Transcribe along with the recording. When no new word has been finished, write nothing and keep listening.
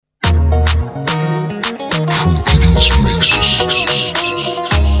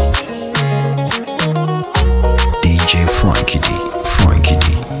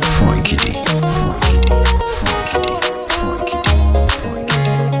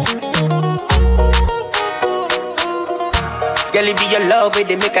Girl, it be your love, it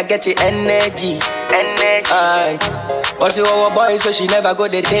they make her get the energy. But she our boy, so she never go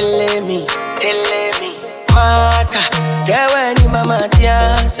they telling me. Mata, yeah, when ni mama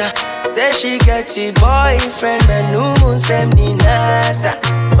tiasa. Say she get a boyfriend, but no same ni nasa.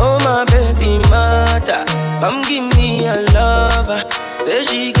 Oh my baby mata, come give me a lover. Say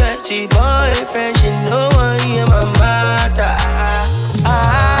she get a boyfriend, she know I am my mata.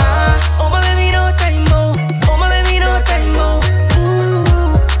 Oh my baby no time more, oh my baby no time more.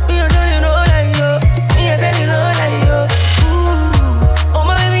 Ooh, me I tell you no lie yo, me I tell you no lie yo. Ooh, oh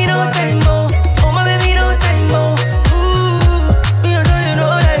my baby no time more, oh my baby no time more. Ooh, me I tell you no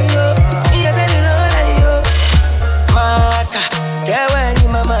lie yo, me I tell you no lie yo. Mata, yeah when ni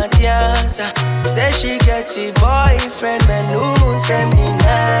mama tiasa. Say she get a boyfriend, but no same ni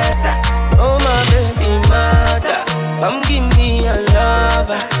nasa. Oh my baby mata, come give me a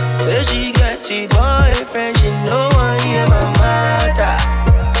lover. Say she get a boyfriend, she know I am my mata.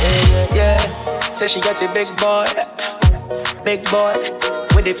 Yeah. Say she get a big boy.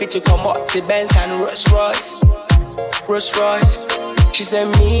 With the fit to come up to Benz and Rolls Royce. She said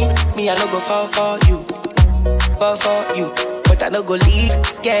me I no go fall for you. But I no go leave,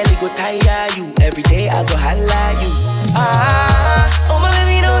 girl, it go tire you. Every day I go holla you. Oh my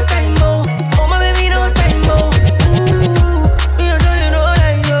baby no time more, oh my baby no time more. Ooh, me I tell you no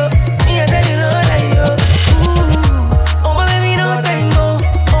lie yo, me I tell you no lie yo. Ooh, oh my baby no time more,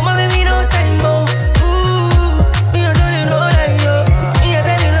 oh my baby no time more. Ooh, me I tell you no lie yo, me I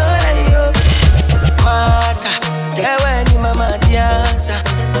tell you no lie yo. Mata, yeah when ni mama tiasa.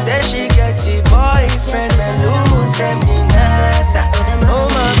 Then she get a boyfriend, man, no same ni nasa. Oh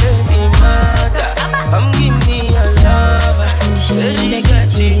my baby mata, come give me a lover. Then she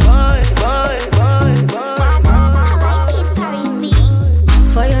get a boy.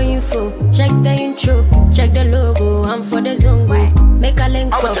 For your info, check the intro, check the logo, I'm for the zongo. Make a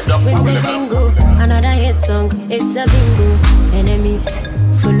link up with the gringo. Another hit song, it's a bingo. Enemies,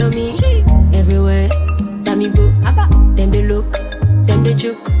 follow me everywhere. Damn you go, them they look, them they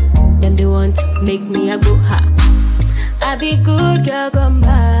joke, them they want, make me a go ha. I be good girl, come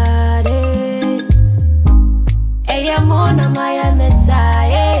bad. Hey, I'm on a my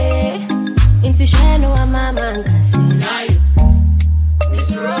messiah. Into Shano, a mama can see.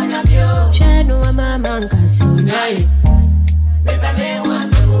 Shano, a mama can see.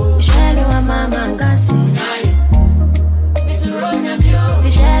 Shano, a mama can see.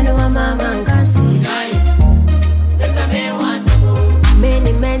 Shano, a mama can see.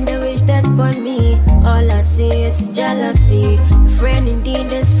 Many men they wish that upon me. All I see is jealousy. A friend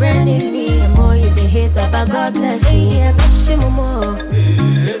indeed is friend in me. The more you they hate, Baba God bless me. I bless you more.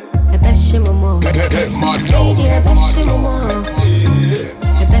 I bless you more. I bless you more.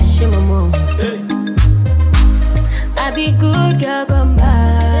 I bless you more. I be good girl, come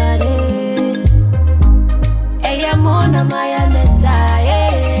bad. Hey, I'm on a my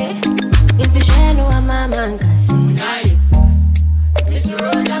messiah. Into Shano, a mama can see.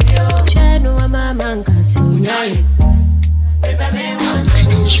 Shano, a mama can see.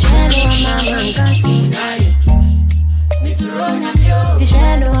 Shano, a mama can see.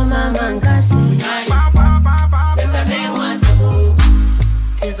 Shano, a mama can see.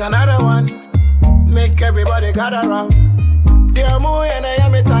 It's another one. Make everybody gather around. Dear Mo and I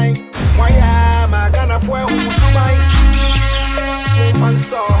am a time. Why am I gonna fool who's mine? Move and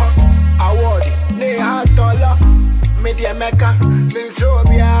saw award. Nay, hard dollar. Media Mecca. Vince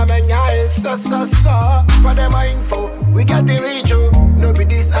Robia, Menya is so. For them info, we got the reach you. No be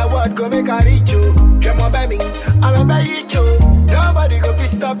this award go make a reach you. Dream of me, I'm a buy it you. Nobody go fi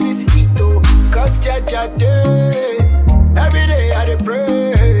stop this heat though. Cause Jaja day. Every day I dey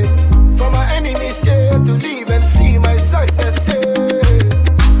pray for my enemies here to live and see my success.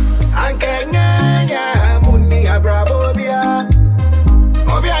 Ankenya muni abrabo bia.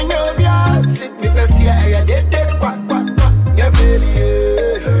 Obia nyobia sit me pesi ya de kwa. Ya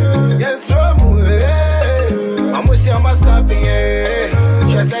failure. Yes romu. Amusi amasta pie.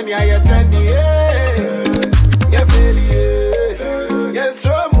 Shasani ya trendy. Ya failure. Yes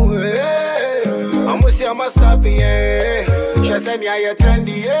romu. Amusi amasta pie. Shasani ya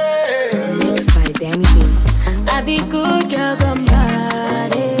trendy. Mixed by Danny Beats. I be good girl, come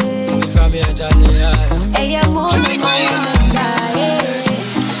bad. From your journey, Hey, I'm on my messiah.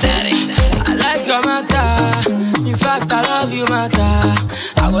 I like your matter. In fact, I love you, matter.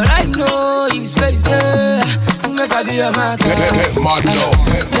 I go like no if space there. You make a be a matter.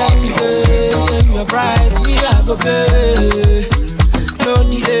 Yesterday, your price, me I go pay. No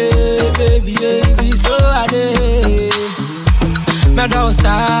delay, baby, so I did. My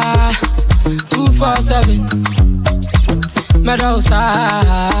daughter, 247. Meadows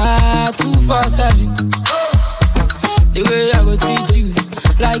 247. The way I go treat you,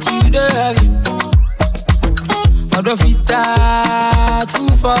 like you the heaven. Odofita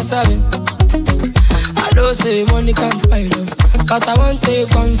 247. I don't say money can't buy love, but I want to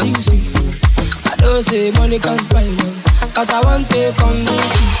confuse you. I don't say money can't buy love, but I want to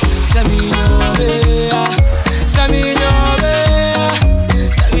convince you. Send me no way, send me no way,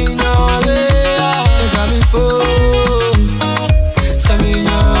 send me no way, you got me full. Send me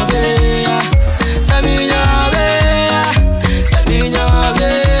no way, send me no way, send me no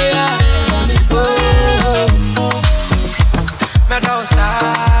way, you got me full. Meadows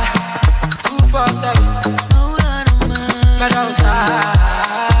 247. Meadows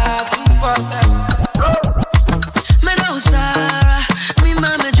 247.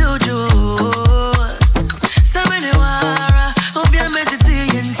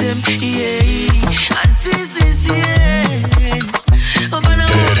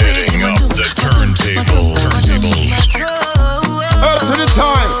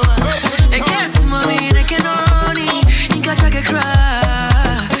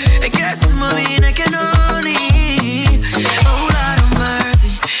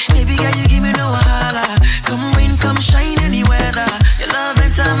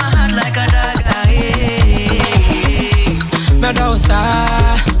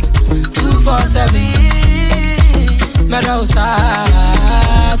 Meadows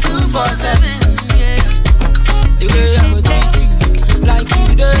 247. Yeah. The way I go treat you, like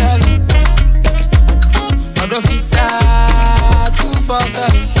you the heaven. Odofita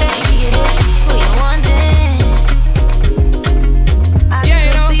 247. Who you wanting? Yeah,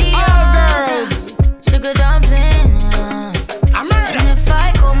 you know, all girls. Sugar dumpling. I'm ready. And if I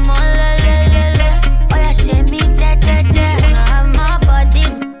come on, oh yeah, shake me, ja. Wanna have my body.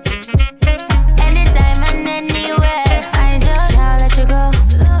 Anytime and anywhere. I just can't let you go.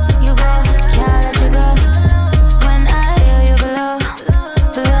 You go, can't let you go. When I feel you below,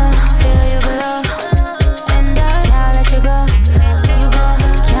 feel you below. And I can't let you go. You go,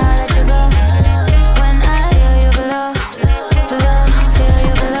 can't let you go. When I feel you below, feel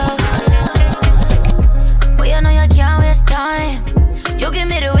you below. But you know you can't waste time. You give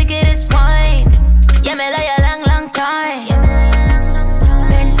me the wickedest wine. Yeah, me like a long time.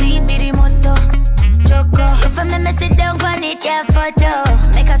 Bentley, bitty moto, choco. You feel me sit down on it, yeah, photo.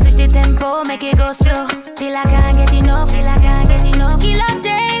 Make us switch the tempo, make it go slow. Till I can't get enough, Kill a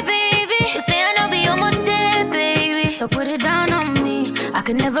day, baby. You say I know be on my day, baby. So put it down on me. I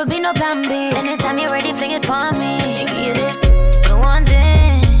could never be no plan B. Anytime you're ready, fling it on me. And give you this, the one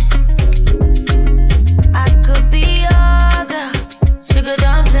thing. I could be your girl, sugar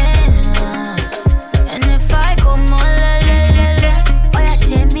dumpling. And if I come on, oh yeah,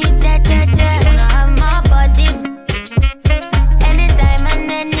 shake me, ja. Wanna have my body. Anytime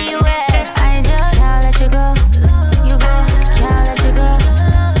and anywhere. I just can't let you go. You go, can't let you go.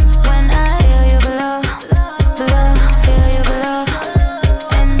 When I feel you below, feel you below.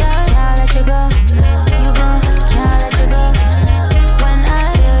 And I can't let you go. You go, can't let you go. When I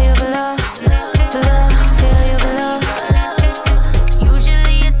feel you below, feel you below.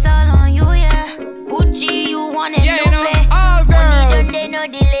 Usually it's all on you, yeah. Gucci, you want it, Yeah, you no know, pay. all girls. Money, no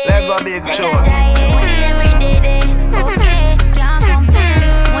delay. Let go big Ja. show. Money every day. Okay, can't complain.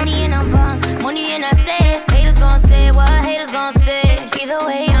 Money in a bank, money in a safe. Haters gon' say what haters gon' say. Either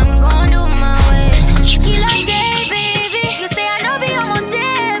way, I'm gon' do my way. Kill a day, baby. You say I know be on my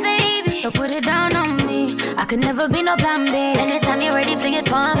day, baby. So put it down on me. I could never be no plan B. Anytime you're ready, fling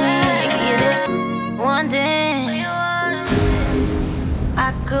it on me. Give you this one thing.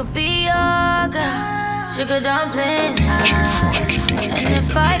 I could be your girl, sugar dumpling. And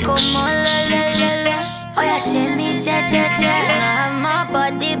if I go more, oh yeah, shake me, ja. Wanna have my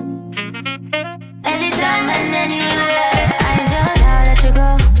body. Anytime and anywhere. I just can't let you go.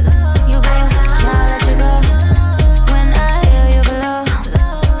 You go, can't let you go. When I feel you below,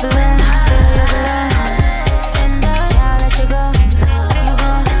 feel you below. And I can't let you go. You go,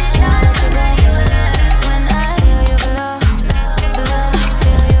 can't let you go. When I feel you below,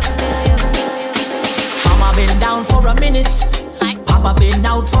 feel you below. Mama been down for a minute, Papa been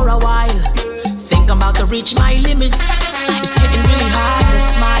out for a while. Think I'm about to reach my limits. It's getting really hard to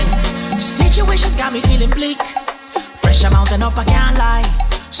smile. Situations got me feeling bleak. Pressure mounting up, I can't lie.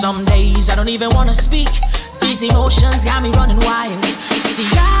 Some days I don't even wanna speak. These emotions got me running wild. See,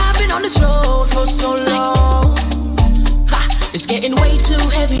 I've been on this road for so long. It's getting way too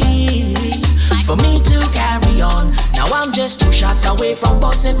heavy for me to carry on. Now I'm just 2 shots away from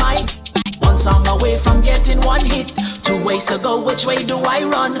busting my 1 song away from getting 1 hit. 2 ways to go, which way do I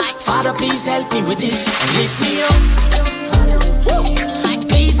run? Father, please help me with this and lift me up.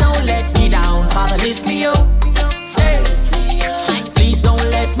 Please don't let me down, Father, lift me up. Hey. Please don't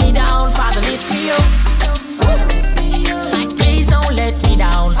let me down, Father, lift me up. Please don't let me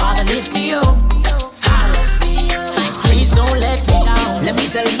down, Father, lift me up. Please don't let me down. Let me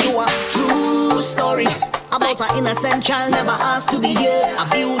tell you a true story about an innocent child never asked to be here.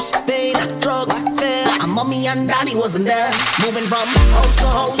 Abuse, pain, drugs, fear. And mommy and daddy wasn't there. Moving from house to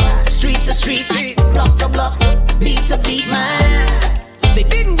house, street to street, block to block, beat to beat, man. They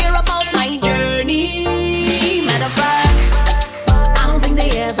didn't hear about my journey. Matter of fact, I don't think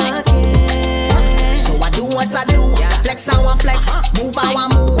they ever cared. So I do what I do, flex how I flex, move how I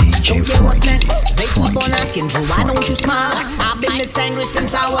move. Don't care what's next. They keep on asking, Drew, why don't you smile? I've been this angry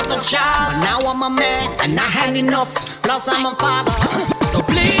since I was a child, but now I'm a man and I had enough. Plus I'm a father, so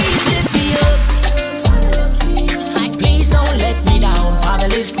please lift me up. Please don't let me down, Father,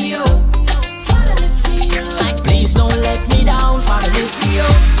 lift me up. Please don't let me down, Father, lift me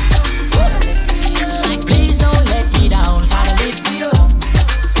up. Please don't let me down, Father, lift me up.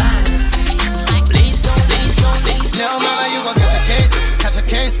 Please don't. Now, mama, you gon' catch a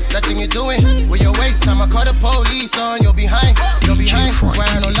case. That thing you're doing with your waist, I'ma call the police on your behind. Swear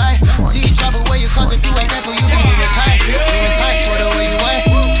I don't lie. See trouble where you cause if you ain't careful, you be doing time. For the way you ain't.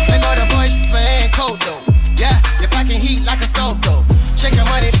 They go the boys, but ain't cold though. Yeah, you're packing heat like a stove though. Shaking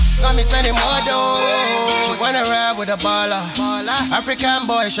money, got me spending more dough. She wanna ride with a baller. African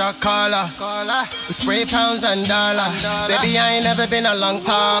boy, shot caller. We spray pounds and dollar. Baby, I ain't never been a long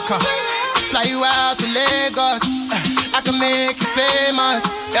talker. Fly you out to Lagos, I can make you famous.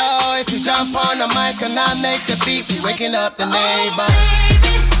 Yo, if you jump on the mic and I make the beat, we waking up the neighbors.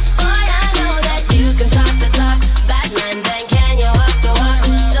 Baby, boy, I know that you can talk the talk. Batman, then can you walk the walk?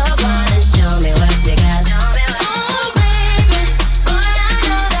 So go on and show me what you got. Oh, baby, boy, I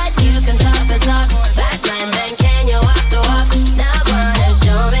know that you can talk the talk. Batman, then can you walk the walk? Now go on and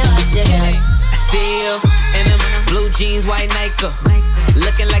show me what you got. I see you in them blue jeans, white Nike.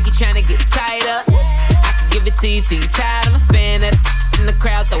 Looking like you tryna get tied up. I can give it to you till you tired. I'm a fan of in the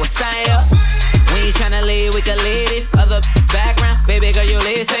crowd, throw a sign up. When you tryna leave, we can leave this other background. Baby girl, you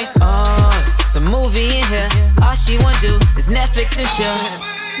listen. Oh, it's a movie in here. All she wanna do is Netflix and chill.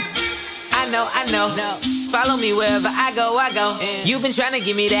 I know. Follow me wherever I go. You've been tryna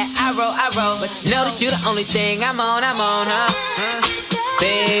give me that I roll. But you know that you the only thing I'm on, huh?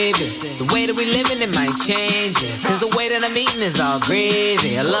 Baby, the way that we living, it might change, yeah. Cause the way that I'm eating is all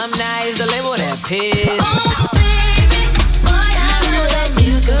gravy. Alumni is the label that pays. Oh, baby, boy, I know that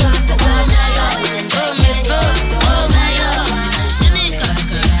you can talk the talk. Oh, my God. Sinica.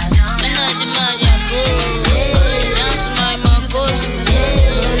 Menadi Mariaco. Dance my Marcos.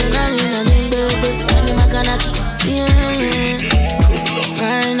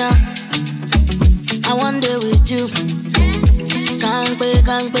 Right now, I wonder with you.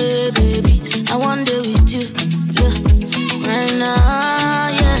 Can't pay, baby. I want to with you, yeah. Right now,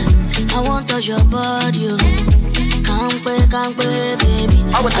 yeah. I want to touch your body, oh. Can't pay, baby.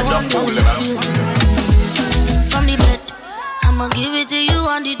 I want to with you. From the bed, I'ma give it to you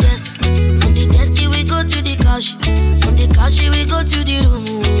on the desk. From the desk, we go to the couch. From the couch, we go to the room.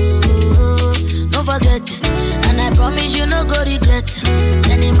 Oh, don't forget, and I promise you no go regret.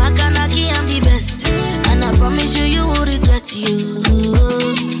 Then in my kanaki, I'm the best. And I promise you, you will regret you.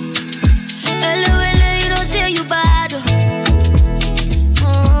 Hello, you don't say you bad.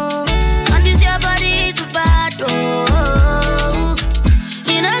 Oh, and this your body too bad. Oh,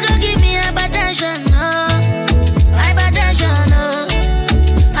 you not gonna give me hypertension, no. Hypertension, no.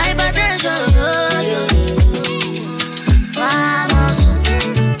 Hypertension, yo. Vamos,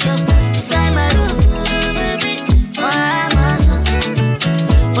 yo, inside my room, baby. Vamos,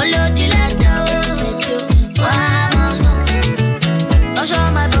 follow the light down, baby. Vamos, don't show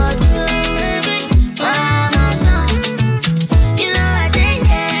my body, baby. Vamos, you know I think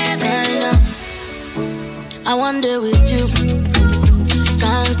yeah, I wonder with you.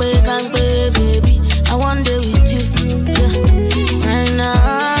 Can't pay, baby. I wonder with you, yeah. Right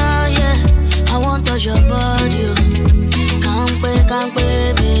now, yeah. I want to touch your body, oh. Can't pay,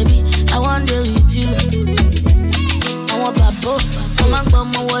 baby. I wonder with you. I want babo, come on,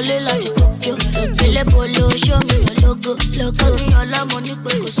 come on, wale like Tokyo. Ele polo, show me your logo. Me all the money,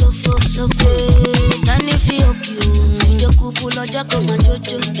 but go so can you feel you? Your couple, Jack, my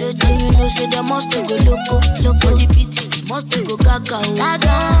jojo. You know, say they must go loco. The pity, they must go gaga.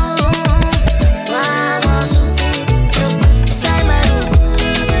 Vamos, inside my room,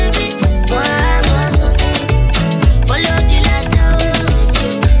 baby. Vamos, follow the light down,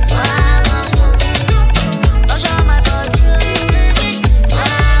 baby. Vamos, don't show my body, baby.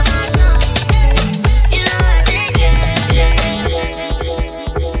 Vamos, you know I think yeah.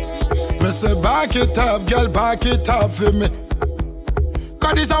 back it up, girl, back it up for me.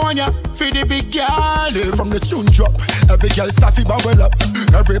 Cause this a one ya, for the big girl. From the tune drop, every girl staffy bubble up.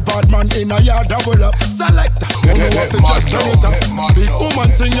 Every bad man in a yard double up. Select, who know what to just turn it up. Big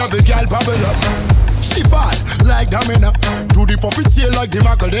woman thing, every girl bubble up. She fall like Damina. Do the puppet tail like the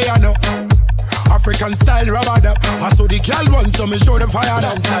Macarena. African style rubber up. I saw the girl want so me show them fire.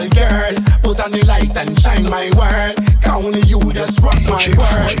 Dancehall girl, put on the light and shine my world. Cause only you just rock my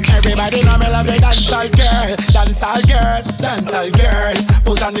world. Everybody know me love the dancehall girl. Dancehall girl, dancehall girl,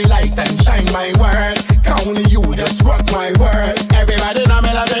 put on the light and shine my world. Cause only you just rock my world. Everybody know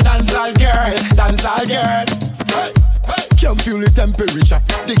me love the dancehall girl. Dancehall girl. Hey. Can't feel the temperature.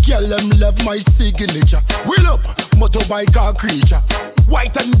 The girl them love my signature. Wheel up, motorbike or creature.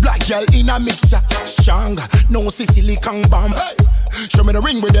 White and black girl in a mixture. Strong, no Sicily Kang bomb. Hey. Show me the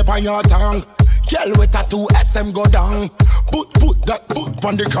ring with the on your tongue. Girl with tattoo SM go down. Put that foot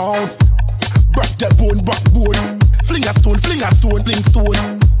on the crown. Break that bone, backbone. Fling a stone, blink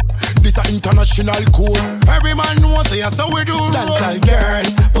stone. This a international code. Every man knows say so we do. Dancehall girl,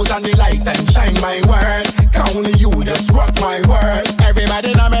 put on the light and shine my world. Cause only you just rock my world.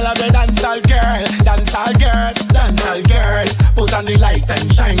 Everybody know me love the dancehall girl. Dancehall girl, dancehall girl, put on the light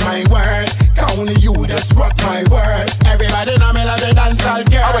and shine my world. Cause only you just rock my world. Everybody know me love the dancehall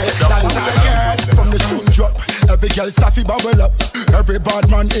girl. Dancehall girl. From the tune drop, every girl staffy bubble up. Every bad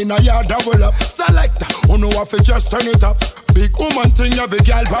man in a yard double up. Select, who know what to just turn it up. Big woman thing, every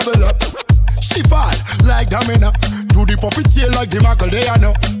girl bubble up. She fall like Damina. Do the puppet tail like the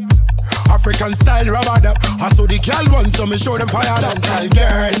Macarena. African style rubber up. I saw the girl want so me show them fire. Dancehall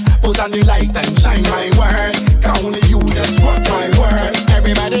girl, put on the light and shine my world. Cause only you just rock my world.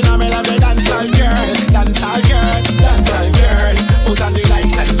 Everybody know me love the dancehall girl. Dancehall girl, dancehall girl, put on the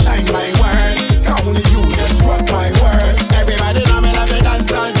light and shine my world. Cause only you just rock my world. Everybody know me love the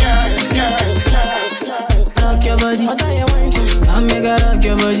dancehall girl. Rock your body, I make her rock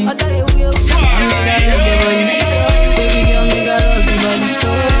your body. I make her rock your body. Baby girl, make her rock your body.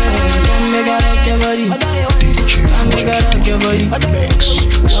 Make her rock your body. Make her rock your body.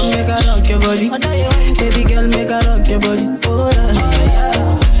 Make her rock your body. Baby girl, make her rock your body. Oh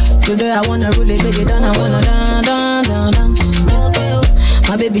yeah. Today I wanna really break it down. I wanna dance. Okay.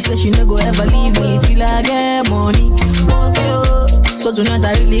 My baby says she no go ever leave me till I get money. Okay. So tonight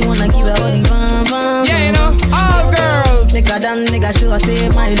I really wanna give her all the fun. Yeah, you know, all girls. Nigga done, nigga show I say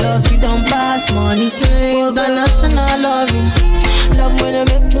my love, you don't pass money. International loving. Love when they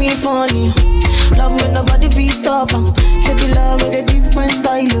make me funny. Love when nobody feel stop. Baby love with a different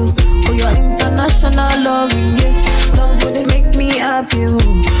style. Oh, your international loving, yeah. Love when they make me happy.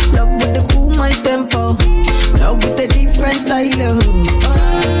 Love when they cool my tempo. Love with a different style.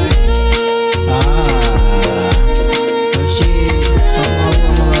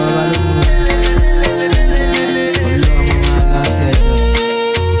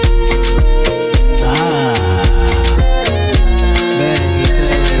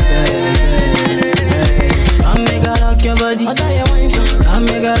 I make her rock your body. I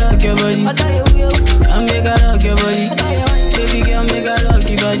make her rock your body. Baby girl, make her rock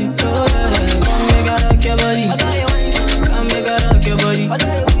your body. I make her rock your body. I make her rock your body. I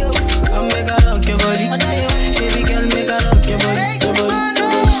make her rock your body. Baby girl, make her rock your body.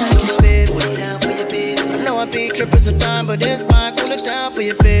 Shake it, baby, put it down for your baby. I know I be tripping sometimes, but this mine, cool it down for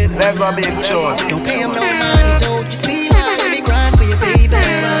your baby. Never be sure. Don't pay him no money, so just be like, let me grind for your baby.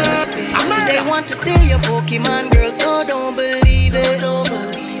 See, they want to steal your Pokemon, girl, so don't believe it.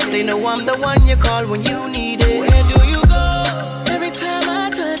 They know I'm the one you call when you need it. Where do you go? Every time I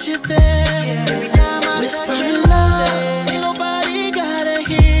touch you there. Every time I touch you love, ain't nobody gotta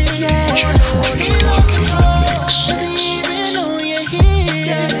hear. He lost control, doesn't even know you're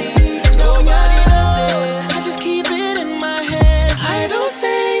here. Nobody knows, I just keep it in my head. I don't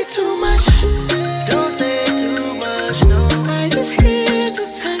say too much, don't say too much, no. I just here to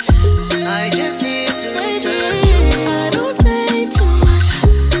touch, I just here to touch you. I don't say too much,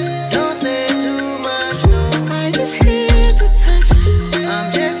 don't say too much, no. I just here to touch,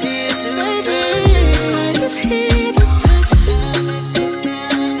 I'm just here to touch you. I just here to touch,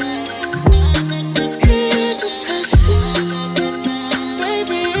 here to touch,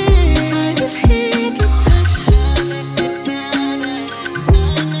 baby. I just here to touch,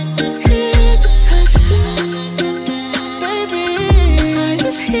 here to touch, baby. I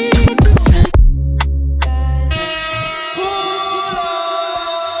just here to touch.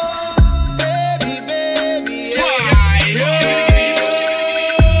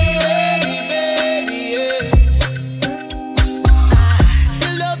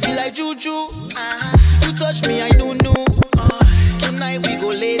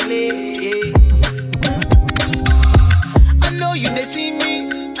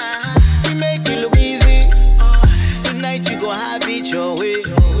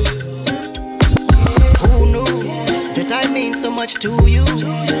 means so much to you.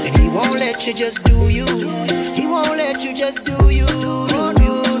 And he won't let you just do you. He won't let you just do you. Tell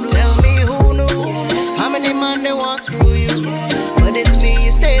me who knew how many man they want screw you. But it's me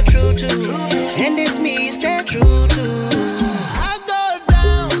you stay true to. And it's me you stay true to. I go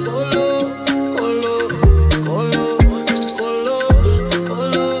down, go low, go low, go low, go low, go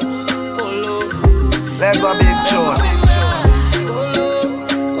low, go low. Let's go big tune.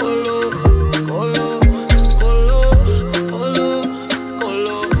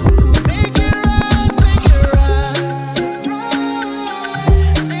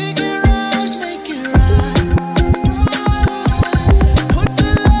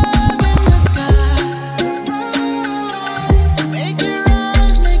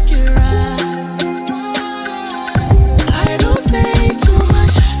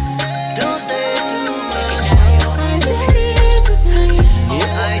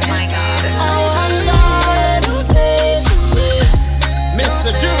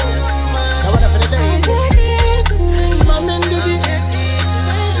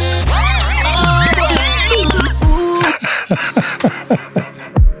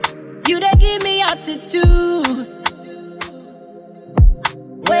 You dey give me attitude,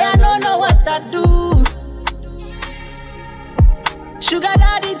 where I don't know what I do. Sugar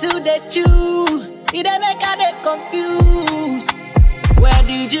daddy to the chew, it dey make I dey confused. Where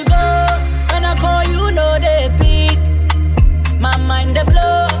did you go? When I call you, no they pick. My mind dey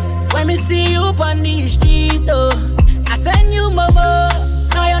blow when me see you on the street. Oh, I send you momo,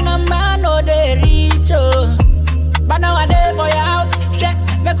 now your number no they reach. Oh. But now I there for your house, check,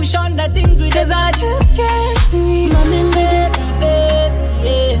 make we shun the things we cause I just can't see mommy, baby,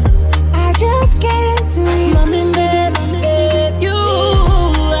 yeah. I just can't see mommy, baby, you.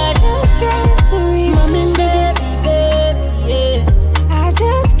 I just can't see mommy, baby, yeah. I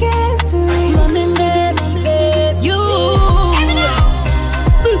just can't see mommy, baby, you.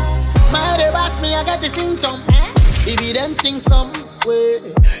 My they bash me, I got the symptom. If you don't think some way,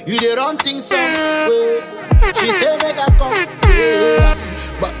 you the wrong thing some way. She say make her come, yeah.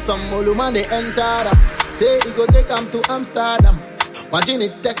 But some old man they enter. Say he go take him to Amsterdam. Watching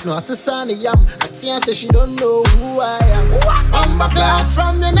it techno, assassin yam. At say she don't know who I am. I'm back class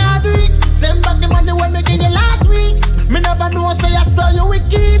from you now do it. Send back the money when me give you last week. Me never know say I saw you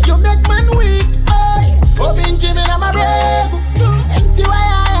wicked. You make man weak. Oh, been Jimmy na my brave. Empty why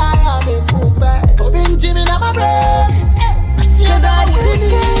I am in Mumbai. Oh, been Jimmy na my brave. Cause I just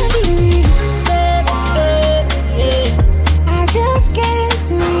can't see. I just can't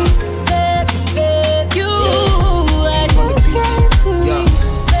do it, baby, you. I just can't do it,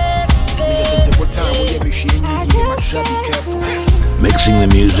 baby. I just can't do it. Mixing the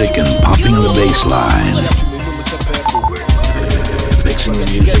music and popping the bass line. Mixing the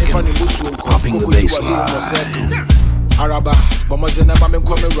music and popping the bass line. Araba, but my zena mama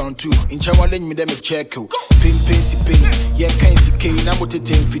come around too. In Chawalen, me them check you. Pin, yeah, can't see K. I'm with it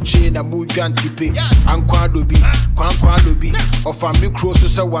in Fichi, na move and tipe. And Quadobi, of a micro,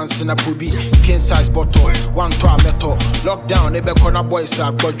 so once in a pubi. King size bottle, 1 to a metal. Lockdown, never corner boys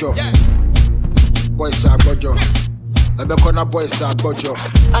are bojo. Boys are bojo. Never corner boys are bojo.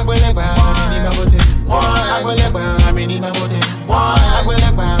 I'm going to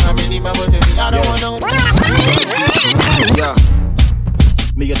I don't want no. Yeah.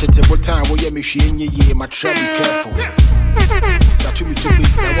 Me get a table time where you machine ye, my try be careful. That to me to be,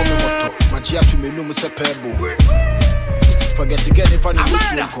 I want me motto. My gia to me no must a pebble. Forget again if I need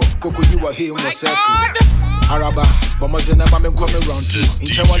to Coco, you are here in my circle. Araba, but my zena mama come around too. In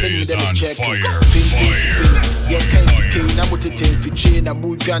Chawalen, me them check you. Pin, yeah, can't see I'm with it in Fichi, na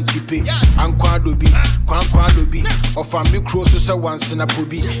move and tipe. And Quadobi, of a micro, so once in a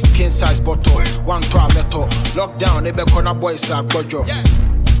pubi. King size bottle, 1 to a metal. Lockdown, never corner boys are bojo.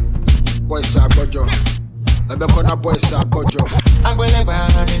 Boys are bojo. Never corner boys are bojo. I'm going to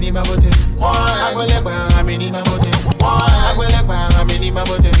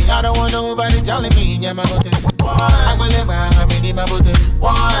I don't want nobody telling me I'm going to I'm going to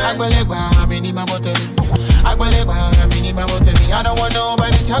I don't want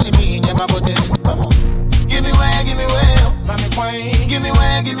nobody telling me I'm going to come on. Give me way, mommy queen. Give me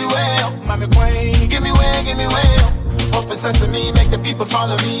way, mommy queen. Give me way. Open sesame, make the people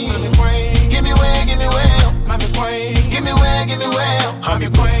follow me. Give me way, mommy queen. Give me way, mommy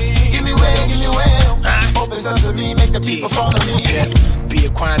queen. Give me way. Open sesame, make the people follow me. Be a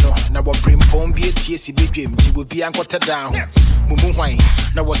quano, now what bring phone be a TSC big game, she will be anchored down. Mumu wine,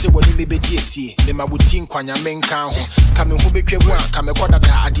 now was it what you may be GC, the Mabutin Quanya main count. Coming who be one, come a quarter, a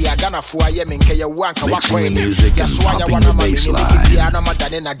diagana for a yemen, Kaya Wanka, mixing the music and popping the bass line.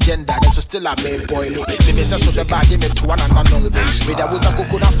 an agenda. There's still a bad boy. The missus of the bag give me to one and none. Me that was a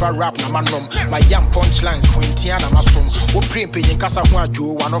coconut for rap na manum. My young punchlines Quintiana Masum. Who print paying Casa Juan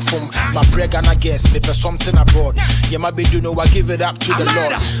Joe one of them. My brag and I guess me for something abroad. You might be do know I give it up to the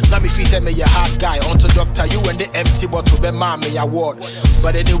Lord. Now me feel me a hard guy onto doctor. You and the empty bottle be me award.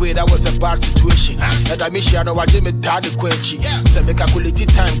 But anyway that was a bad situation. And I miss you I know I did me daddy quenchy. So make a quality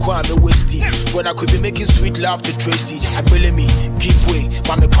time kwa me wasty. When I could be making sweet love to Tracy. I believe me, give way,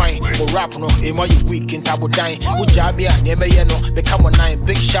 mama pine, or rap no, a more weak in Tabo Dine, Ujabia, never no, become a 9.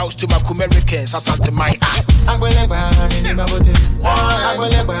 Big shouts to my Americans, I sent my eye. I will let my body. I will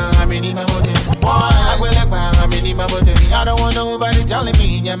let my body. I will let my body. I don't want nobody telling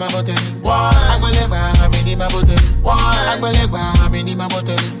me, yeah, my body. I will let my body. I will let my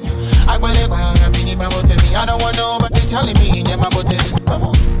body. I will let my body. I don't want nobody telling me, yeah, my body. Come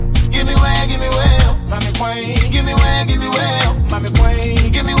on. Give me way, mommy queen. Give me way, mommy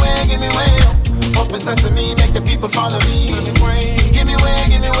queen. Give me way. Open sesame, make the people follow me. Mommy queen. Give me way,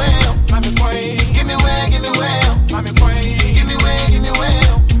 mommy queen. Give me way, mommy queen. Give me way.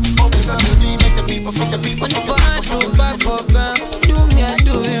 Open sesame, make the people follow me. When you do back for girl, do me I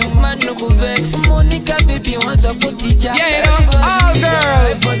do you, man no go vex. Monica baby wants a good teacher. Yeah, you know, all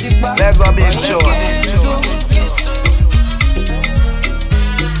girls. Let go big show.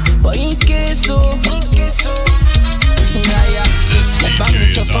 But in case so, this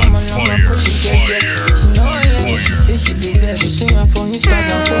DJ's on fire. She say she did that. She sing her for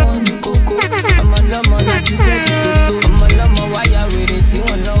Instagram for on the coco. I'm a lama like you said it. I'm a lama why I really see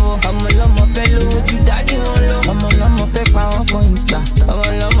one low. I'm a lama fellow you daddy one low. I'm a lama pepper for Insta. I'm a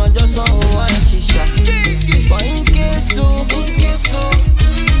lama just one shisha. But in case so,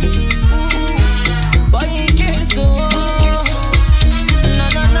 but in case so.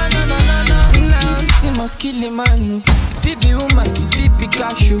 Must kill a man. If it be woman, if it be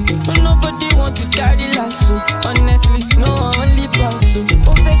cashew. Nobody want to carry lasso. Honestly, no only pass.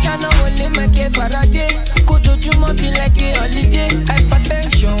 Professional only make a Faraday. Could you might be like a holiday?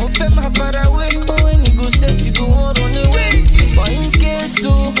 Hypertension, open my far away. Oh, when you go set to go on the way. But in case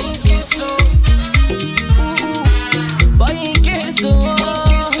so, but in case so, no.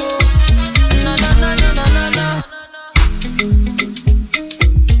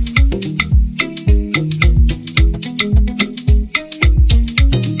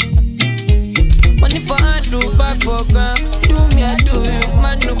 For girl, do me I do you,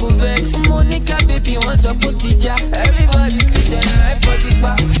 man no go vex. Monica baby wants a good teacher. Everybody teach them right for the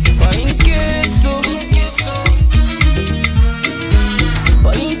back. But in case so,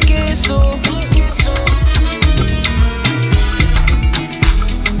 but in case so.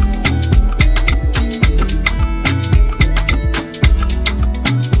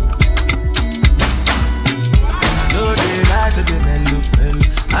 No they like to be mellow.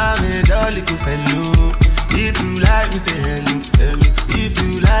 I'm a jolly good fellow. If you like me, say hello. If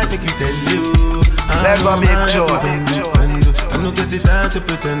you like me, you tell you. Let go big show. I no get it time to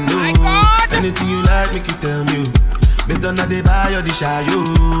pretend. Anything you like, make you tell me. Based on how they buy or they shy you.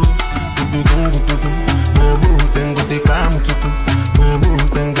 Tengo te kamo tuku.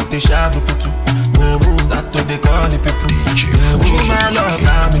 Tengo te shabu kutu. Start to they call the people. My love,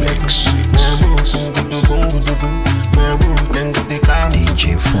 I'm like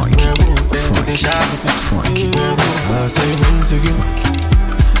DJ Frankie. I say once again,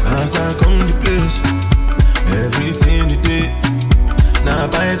 as I come to place, everything you did. Now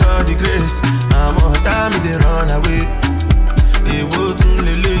by God the grace, I'm all time they run away. They will too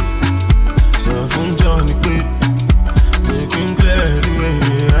late, so from Johnny Quay, making clear the way.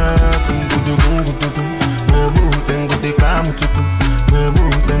 I can do. Tengo te kamo tuku.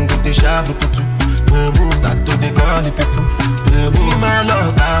 Tengo te shabu kutu. Start to they call the people. My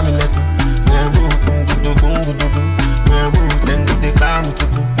love, I'm in it. Tengo te kamo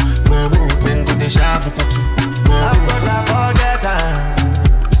tuku. Tengo te shabu kutu. I've got to forget time.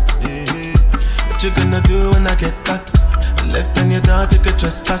 What you gonna do when I get back? I left and you don't take a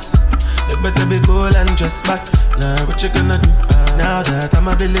trespass. You better be cool and dress back. Now what you gonna do? Now that I'm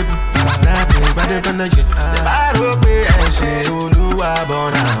available, I'm snapping right in front of you. The bottle pay and shit. Oluwa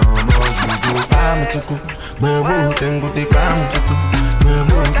bona omo you go kamo tuku. Tengo te kamo tuku.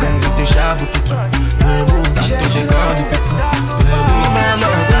 Tengo te shabu kutu. Start to the call the people. My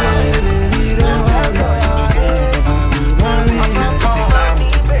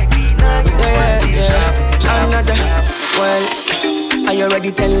another. Well, are you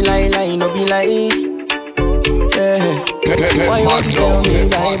ready? Tell you lie, no be lie. Why you want to tell me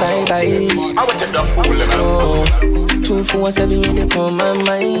bye? I want to the fool, oh, 247 you dey on my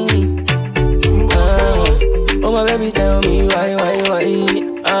mind. Oh my baby, tell me why?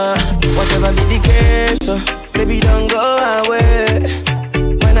 never be the case, so baby don't go away.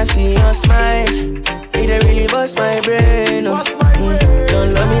 When I see your smile, it really bust my brain. Oh.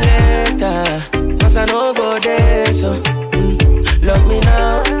 Don't love me later, cause I know go there, so love me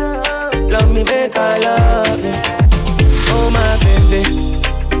now, love me make I love you. Oh my baby,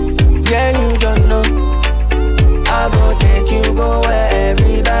 girl you don't know, I go take you go where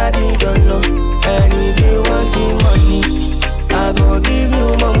everybody don't know. And if you want the money, I go give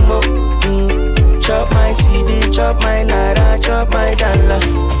you momo. Chop my CD, chop my naira, chop my dollar.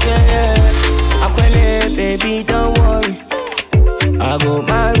 Yeah, Akwele, baby, don't worry, I go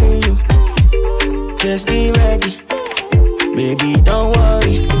marry you. Just be ready, baby, don't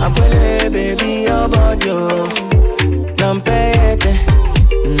worry. Akwele, baby, your body, don't pay it.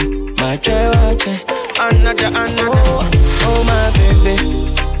 My treasure, another. Oh my baby,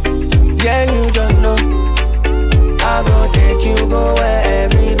 girl you don't know, I go take you go where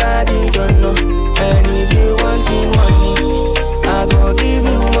everybody don't know. And if you want the money, I go give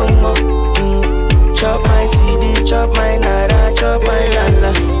you momo. Chop my CD, chop my naira, chop my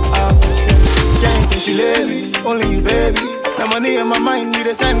dollar. Can't think she lady, only you baby. The money in my mind, need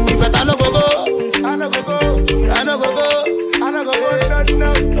to send me, but I no go go.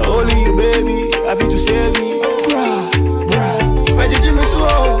 Only you baby, I feel to save me. Bruh, why did you miss so?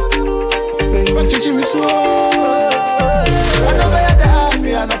 Why did you miss so? I know where you're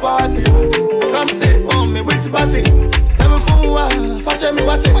there, I no party. Come sit on me with the party. Say me fumwa, fetch me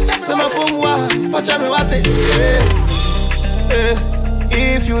what it. Say me fumwa, fetch me what it.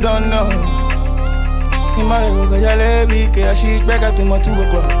 If you don't know, you might go to your baby, she back up to my 2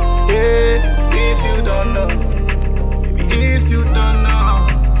 o'clock. If you don't know, if you don't know,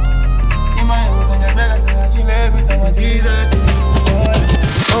 you might go to your baby, she baby to my 3.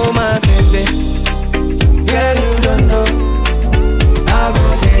 Oh my baby, girl you don't know, I go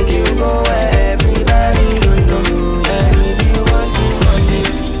take you go where everybody don't know. And if you want the money,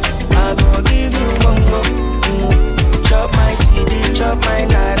 I go give you momo. Chop my CD, chop my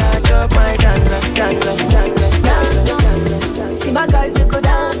naira, chop my dollar. Dance, girl. See my guys, they go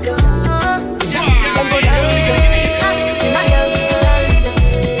dance, girl. They go dance, girl. See my girls, they go dance,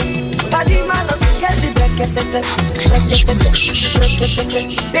 girl. Body man, no, guess the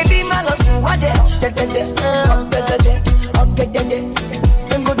baby man, no, what the hell?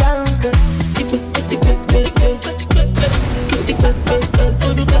 Then go dance, girl.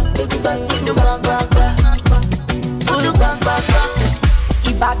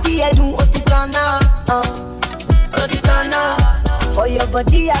 Ibadi edu otitana, for your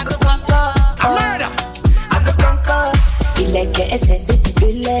body I go conquer. I go conquer. Ileke ese baby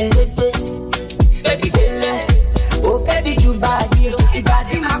belle. Oh baby you body,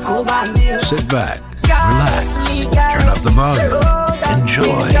 ibadi makoba. Sit back, relax, turn up the volume,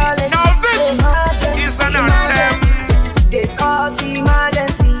 enjoy. Now this is an anthem. They cause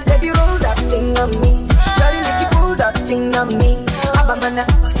emergency. Baby roll that thing on me. Shawty make you pull that thing on me. Abamana,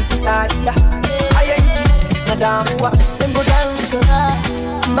 sisi sadia. Ayengi, nadamuwa. Them go dance, girl.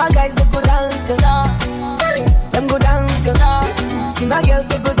 My guys they go dance, girl. Them go dance, girl. See my girls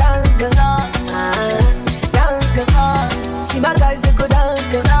they go dance, girl. Dance, girl. See my guys they go dance,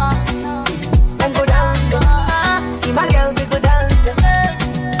 girl. Them go dance, girl. See my girls they go dance, girl.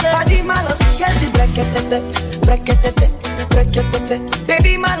 Body man, no see guess the break it.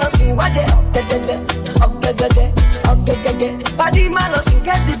 Baby man, no see what the body man, no see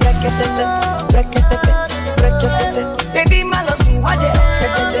guess the break it. Baby man, no see what the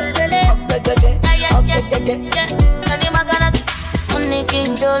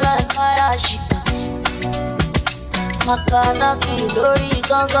Makana kilori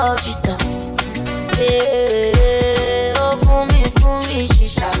ganga vita. Oh for me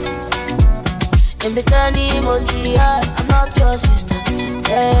shisha. In Bethany Motia, I'm not your sister.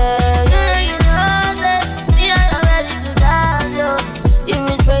 Yeah, you know that me I'm ready to dance, yo. You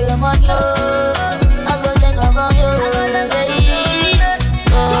will spray your money, yo. I go think about you, baby.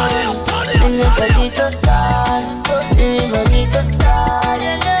 In the petito time, in the bonito time,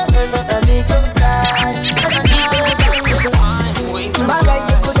 in the bonito time. My guys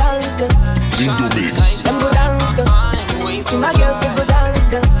they go dance, girl. Afro Beatz. Them go dance, girl. See my girls they go dance,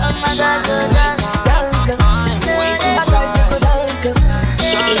 girl. My guys go dance, girl. See my guys they go dance, girl.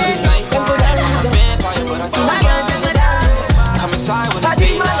 Them go dance, girl. See my girls they go dance. Come inside when it's Body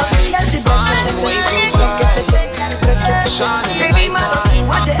man, daylight. no see that's the I'm way too fly. Shine in the nighttime.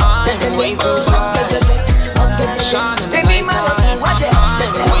 I'm way too fly. Shine in the nighttime.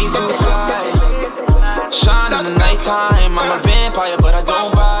 I'm way too fly. Shine in the nighttime. I'm a vampire, but I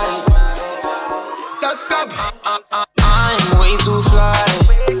don't bite. I'm way too fly.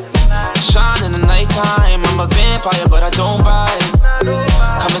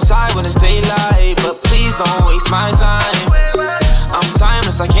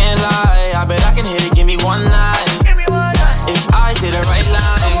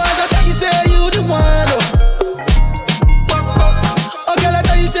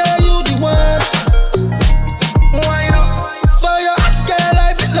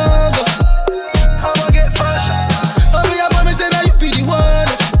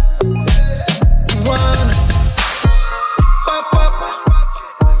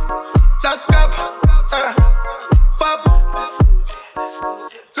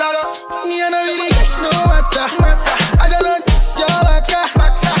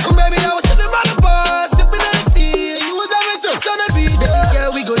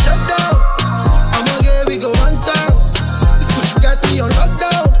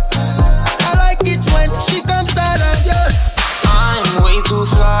 to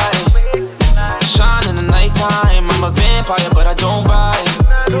fly. Shine in the nighttime. I'm a vampire, but I don't bite.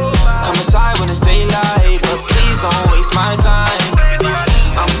 Come inside when it's daylight, but please don't waste my time.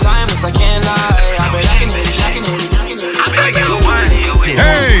 I'm timeless, I can't lie. I bet I can hit it, I can hit it, I can hit it. I bet I can hit it.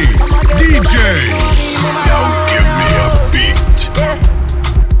 Hey, DJ, now give me a beat.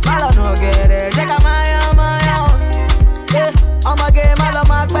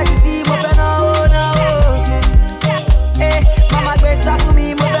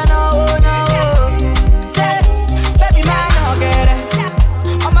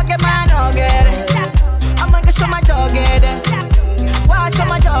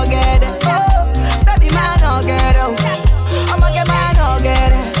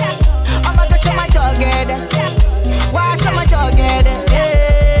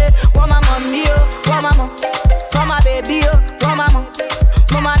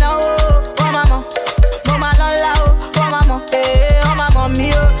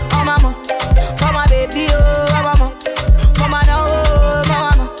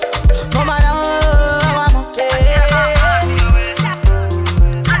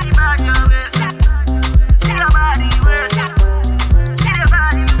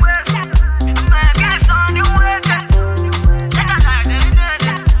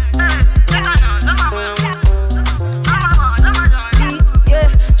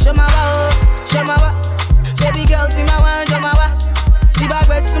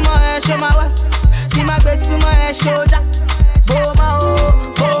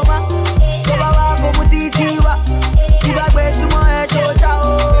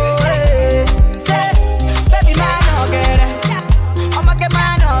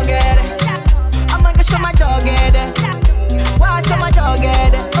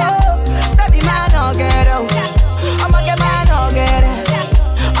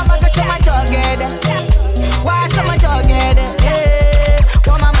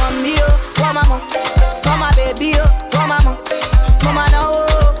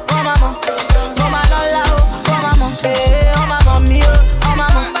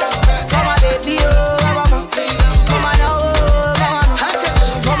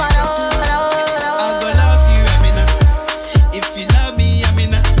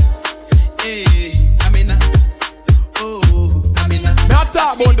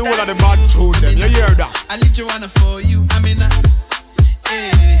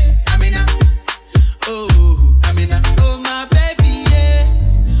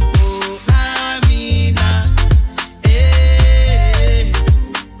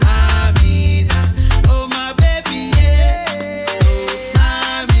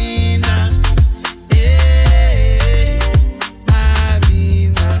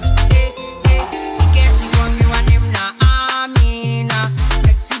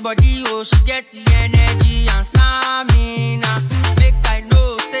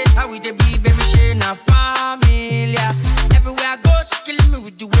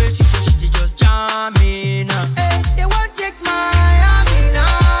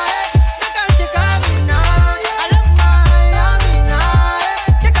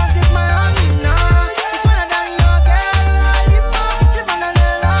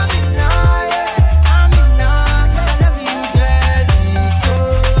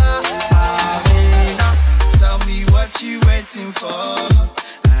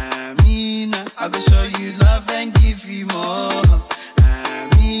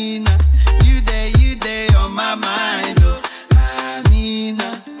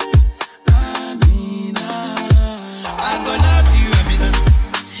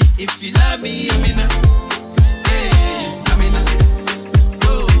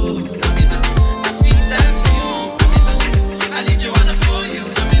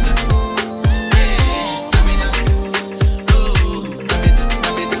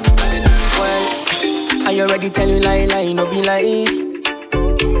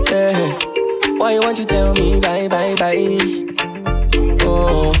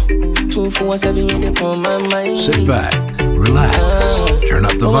 Sit back, relax, turn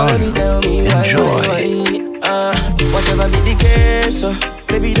up the volume, enjoy. Whatever be the case,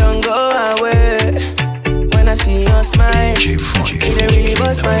 baby, don't go away. When I see your smile, DJ Frankie, it really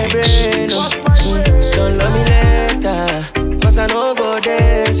bust my brain. Don't love me later, cause I know go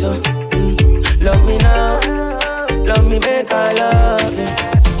there. So love me now, love me make I love you.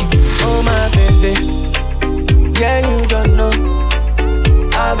 Oh my baby, girl, you don't know.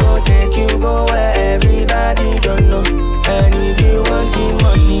 I go take you go where everybody don't know. And if you want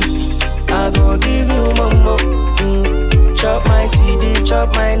money, I go give you momo. Chop my CD,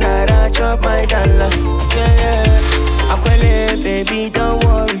 chop my naira, chop my dollar. Yeah, Akwele, baby, don't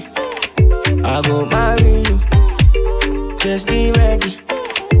worry, I go marry you. Just be ready,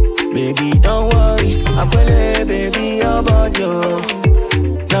 Baby, don't worry, I will baby your body.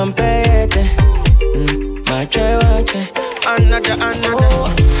 Nampete, my chewache, another.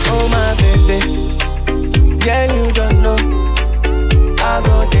 Oh my baby, girl you don't know. I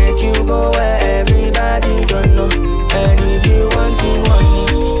go take you go where everybody don't know. And if you want money,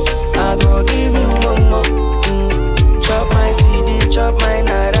 I go give you one more. Chop my CD, chop my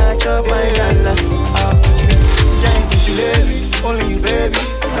nada, chop my lala. Can't kiss you, baby, only you, baby.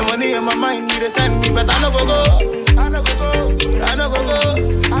 The money in my mind, need to send me, but I no go.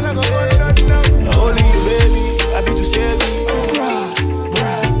 Only you, baby, I feel to save me.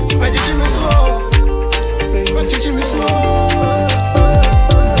 But you me slow, but you me slow.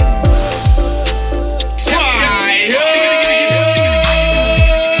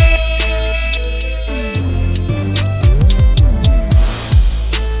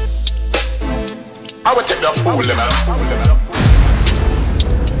 I would take the fool, man.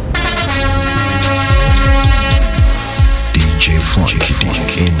 DJ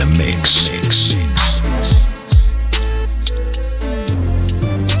Frankie in the mix.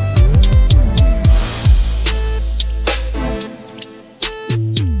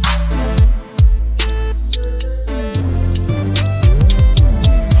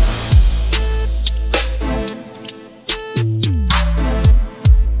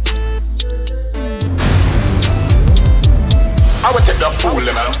 I would take the fool,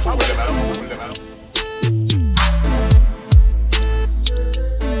 man.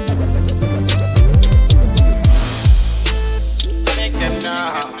 Make them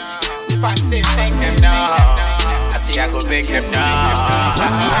know. Paxi, make them know. I see I go make them know.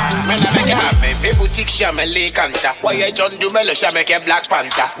 When I make a me, people take shame lake anta. Why I John do me lo shame make a Black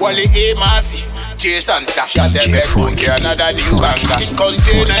Panther. Wally A Masi, J Santa. Shot a bedroom, get another new banger. In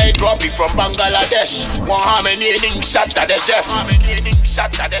container, I drop it from Bangladesh. One harmony link shot at the chef.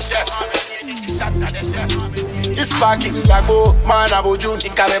 It's fucking lago, man abo June.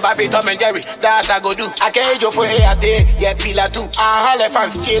 In Kameba fit Tom and Jerry, that I go do. I can't jo for here day, yeah pila too. I hale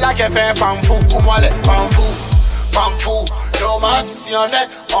fancy like a fair fanfu. Kumale fanfu, no massione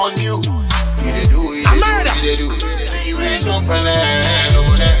on you. You dey do, you ain't no plan, no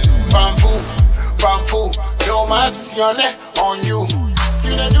ne. Fanfu, no massione on you.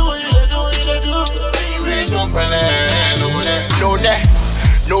 You dey do, you ain't no plan, no ne.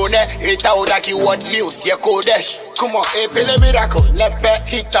 No ne, it out like you what news, yeah Kodesh. Come on, pele miracle, lepe,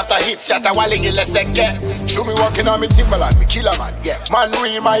 hit after hit, shatter walling in the second. Show me walking on me Timberland, me killer man, yeah. Man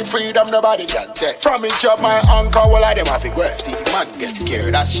real my freedom, nobody can take. From each of my uncle, all of them have to go. See the man get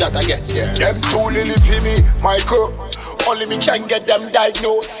scared, that shot I get there. Them too little for me, Michael. Only me can get them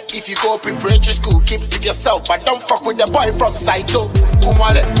diagnosed. If you go preparatory school, keep to yourself, but don't fuck with the boy from Saito.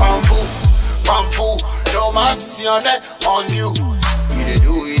 Kumale, fanfu, no massione on you. You dey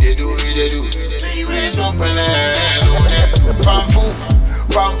do. You ain't no plan, no ne. Fanfu,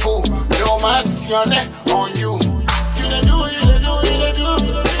 no massione on you. You dey do.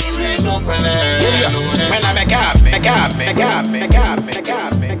 You ain't no plan, no ne. When I make up.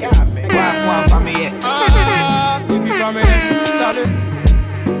 One for me, yeah. Give me for me,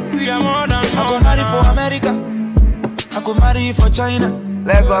 we are more than I go marry for America. I go marry for China.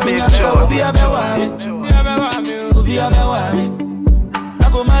 Let go be sure. I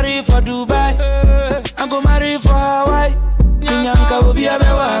go marry for Dubai. I go marry for Hawaii. Minyanka will be a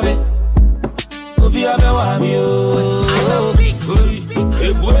bewami. Will be a bewami. Oh,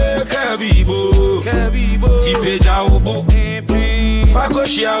 Ebwe Kabibo. Tipe Jaobo.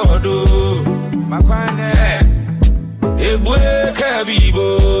 Fakoshia Odo. Makwane. Ebwe Kabibo.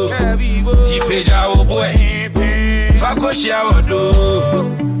 Tipe Jaobo. Fakoshia Odo.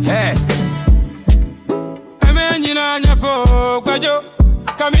 Hey. Amenyina nyapo kwajo.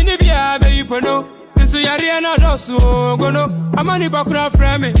 Kamini bia be ipono. Nsu yare na dosu gono. Amani bakura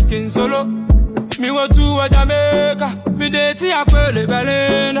frame kin solo. Mi wotu wa Jamaica. Mi deti akwele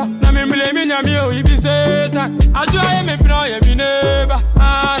balenda. Na mi mle mi nyami o ibi setan. Ajoye mi pino ye mi neba.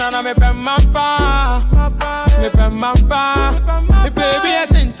 Na me pemampa. Me pemampa. Me baby a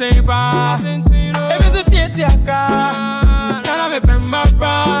tintin pa. Ebi su tieti aka. Na me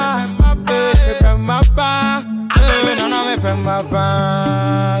pemampa. Me pemampa. Na me pemampa.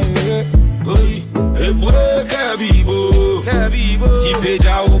 Oi, ebwe Kabibo. Tipe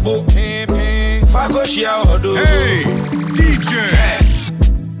Jaobo. Fakoshia Odo. Hey, DJ.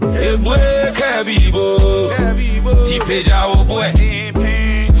 Ebwe Kabibo. Tipe Jaobo.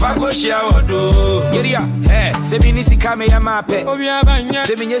 Fakoshia Odo. Geria, Semini Sikame Yamape.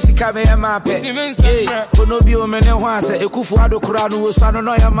 Semini Sikame Yamape. Hey, Konobi Omene Wase, Ekufu Ado Kuranu, Sano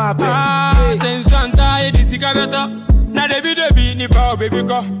no Yamape. Sensanta, Edisikabeta. Na debi ni power baby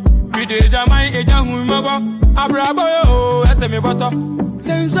go. We de jamai e jamu mabo. Abrabo yo, ete me boto.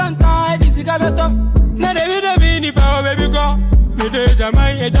 Sensanta di sigabeto. Na de vida mini pa baby go. We de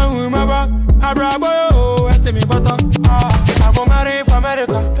jamai e jamu mabo. Abrabo yo, ete me boto. I go marry for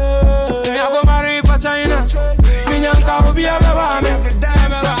America. I go marry for China. Minyanka obi abeba me.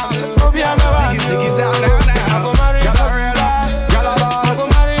 Obi abeba me. I go marry for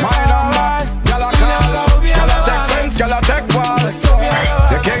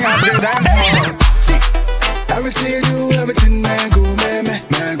everything you do, everything man go, man.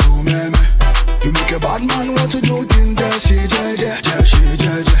 You make a bad man want to do things that she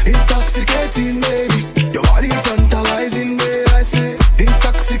intoxicating, baby. Your body tantalizing, baby. I say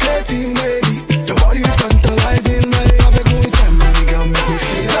intoxicating, baby. Your body tantalizing, baby. Have a good time, baby girl, make me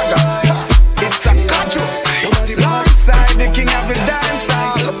feel right. It's a control. Your body alongside the king of the dance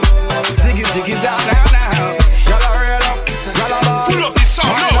hall. Ziggy's out now. Y'all are real up, y'all are ball. Pull up this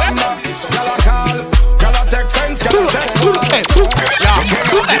song, y'all are call. Take friends, get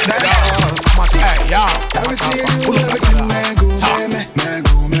everything you do, everything man go,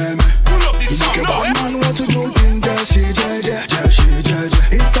 man. Pull up this song, you make a bad man want to do things that she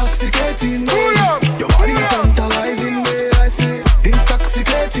intoxicating, baby. Your body tantalizing, baby. I say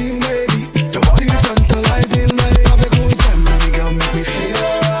intoxicating, baby. Your body tantalizing, baby. Have a good time, baby girl, make me feel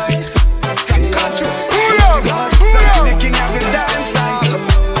right. Feel right. Pull up, the king of the dance hall.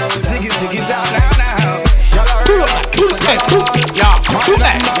 Ziggy's out now.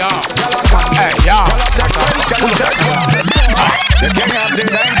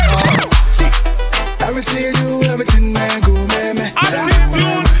 Everything you do, everything man go, man.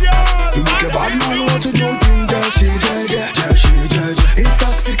 You make a bad man want to do things that she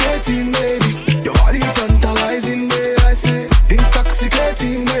intoxicating, baby. Your body tantalizing, baby. I say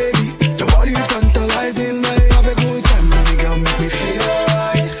intoxicating, baby. Your body tantalizing, baby. Have a good time, baby girl, make me feel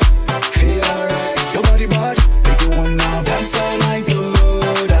right. Feel alright. Your body bad, make you wanna dance all night,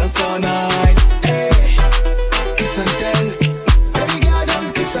 oh, dance all night. Hey, kiss and tell, baby girl,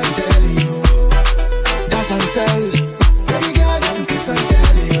 don't kiss and tell you. Dance and tell, baby girl, don't kiss and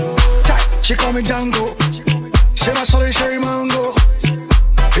tell you. She call me Django, she my sorry sherry mango.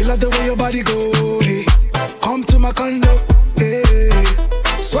 We love the way your body go, hey. Come to my condo, hey.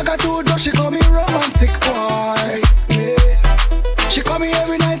 Swagger to do, she call me romantic boy, yeah. She call me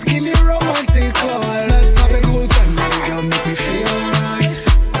every night, give me romantic call. Let's have a good time, baby girl, make me feel alright.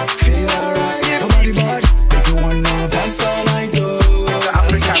 Feel alright, your body bad, make you wanna dance all night, oh.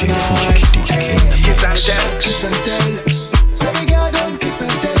 Dance all night, hey. Kiss and tell, baby girl, don't kiss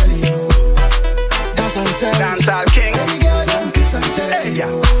and tell you. Dance and tell, dance all king. Baby girl, don't kiss and tell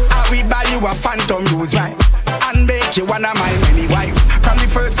you. I will buy you a phantom rose rhymes and make you one of my many wives. From the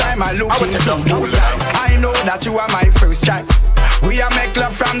first time I look into those eyes, I know that you are my first choice. We are make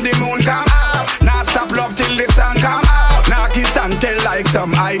love from the moon come out. Now stop love till the sun come out. Now kiss and tell like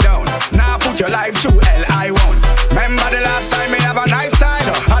some I don't. Now put your life through hell I won't. Remember the last time we have a nice time,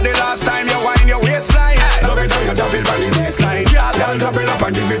 and the last time you wind your waistline. Love it how you drop it from the baseline. Yeah, girl, drop it up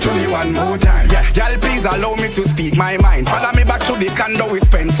and give it to me one more time. Yeah, girl, please allow me to speak my mind. Follow me back to the condo, we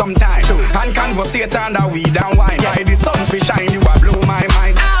spend some time and conversate under weed and wine. Yeah, the sun fi shine, you a blow my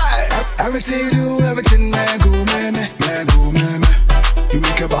mind. Everything you do, everything man go, man. You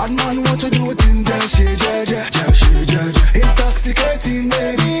make a bad man want to do things that she intoxicating,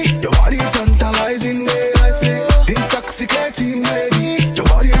 baby. Your body tantalizing, baby. I say intoxicating, baby. Your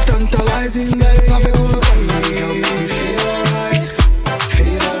body tantalizing, baby. Have a good time, baby. Feel alright,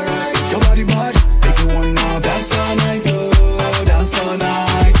 feel alright. Your body bad, make you wanna dance all night, oh, dance all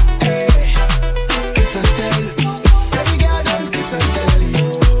night. Hey, kiss and tell, baby girl, don't kiss and tell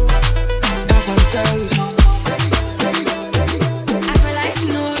you. Dance and tell.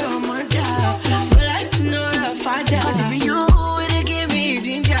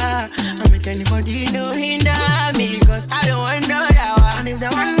 Anybody no hinder me, cause I don't want no yawa. And if the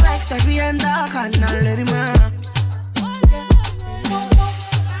one likes that we end up, can I let him out?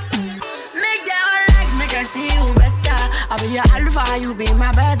 Make that one like, make I see you better. I'll be your alpha, you be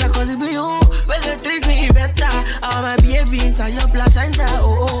my better. Cause it be you, will you treat me better? I'm a baby inside your placenta.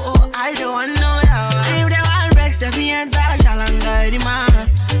 Oh, I don't want no yawa. And if the one likes that we end up, shall I let him out?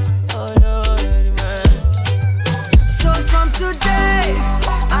 Oh no, let him out. So from today,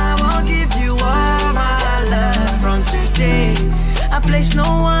 I won't give you all my love. From today, I place no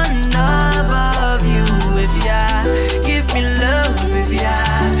one above you. If you give me love, if you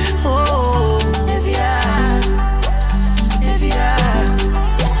oh, if you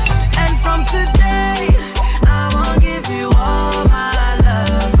and from today, I won't give you all my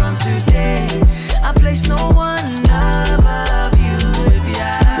love. From today, I place no one above you. If you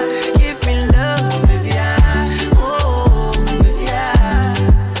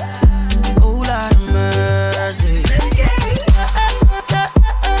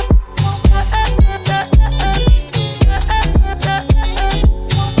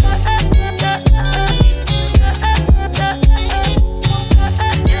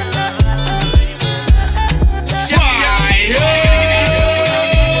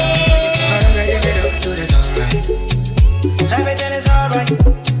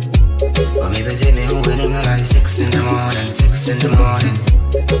me busy me when him like 6 in the morning, 6 in the morning.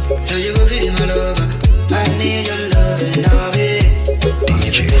 So you go feed my lover. I need your love and love it.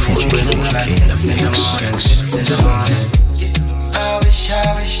 DJ Frankie when him like 6 in the morning, 6 in the morning.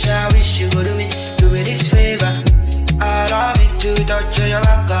 I wish you would do me this favor. Allow me to touch your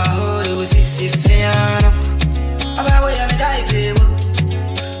back, I hold you, sissy fiano. About where I'm type, baby.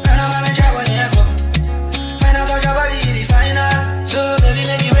 And I'm in trouble, yeah. When I touch your body, it be final. So baby,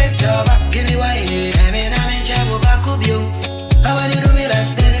 make you break your back, give me wine. I'm in trouble, back up you. And when you do me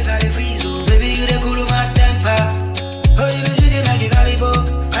like that, I gotta freeze you. Baby, you the cool of my temper. Oh, you be sweet like a calibo,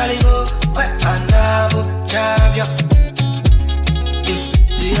 wet and love, champion.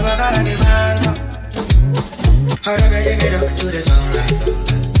 See you back like a phantom. How the way you made up to the sunrise.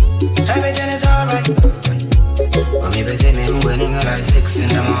 Everything is alright. But me busy me when I'm like 6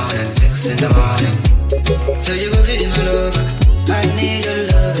 in the morning, 6 in the morning. So you go feed my lover. I need your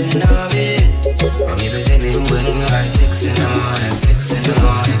love and love it. But me busy me when I'm like 6 in the morning, 6 in the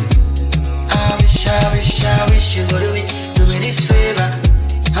morning. I wish you would do me this favor.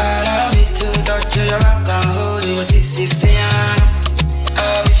 Allow me to touch your back and hold you, sissy fiano.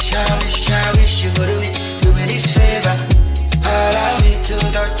 I wish you would do me this favor. Allow me to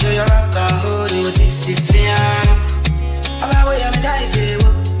touch your back and hold you, sissy fiano. About where I'm type, baby.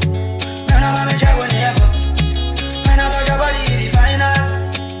 Man, I'm in trouble, yeah. When I touch your body, it be final.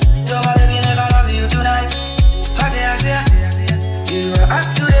 So my baby, make I love you tonight. I say, you are up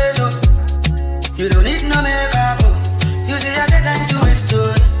to date, oh. You don't need no makeup, oh. You see, I get time to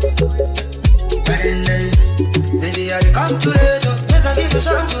restore. But then, baby, I come too late, oh. Make I give you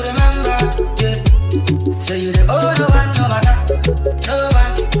something to remember, yeah. So you the only one, no matter, no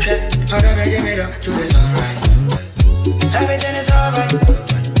one. Hey, how the way you made up to the sunrise. Everything is alright.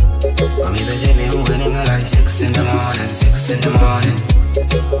 But me busy me when I'm like 6 in the morning, 6 in the morning.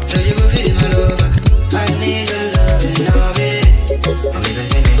 So you go feed my lover. I need your love and love it. But me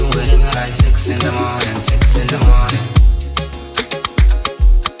busy me when I'm like 6 in the morning, 6 in the morning.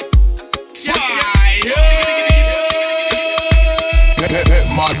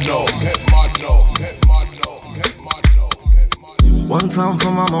 One time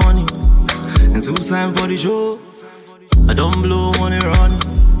for my money, and 2 times for the show. I don't blow money run.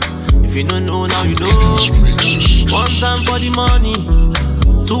 If you don't know now you know. 1 time for the money,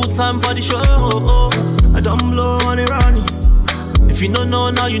 2 times for the show. I don't blow money run. If you don't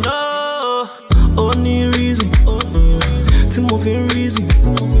know now you know. Only reason, Timothy reason.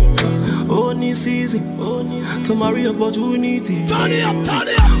 Only season to marry opportunity.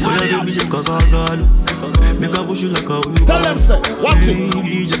 Boy, baby, just cause I got it. Make a push you like a wheel. Tell them, sir, watch it.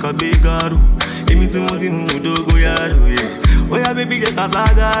 Baby, just a big garo. Anything what you do, go yard. Boy, baby, just cause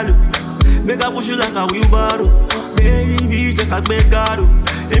I got it. Make a push you like a wheelbarrow. Baby, just a big garo.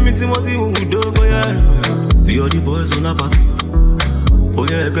 Anything what you do, go yard. The other boys on a party. Oh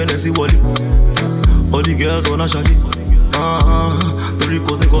yeah, can I see Wally? All the girls wanna shaggy. The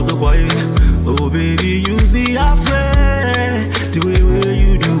Ricos they got the quiet. Oh baby, you see I swear the way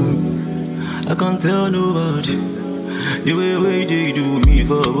you do. I can't tell nobody. The way they do me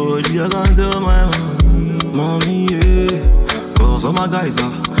for body. I can't tell my mommy, yeah. Cause all my guys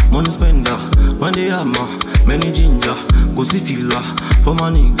are money spender. When they have many ginger. Go see filler for my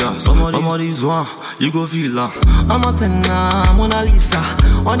nigga. Some of these one, you go feel her. I'm a tenor, Mona Lisa.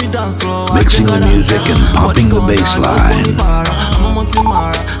 On the dance floor, mixing the music and pumping the bass line. I'm a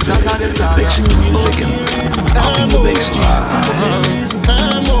Montemara. Mixing the music and pumping the bass line.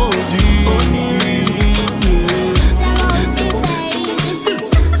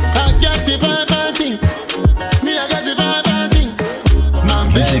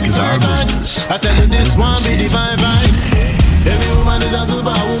 Music is our business. I tell you this one be the vibe. Every woman is a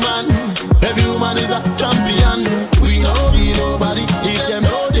superwoman. Every woman is a champion. We know be nobody. If them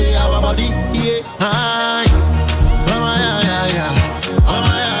know they have a body. Yeah. Hi.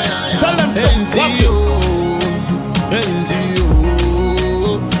 Tell them so. Watch it.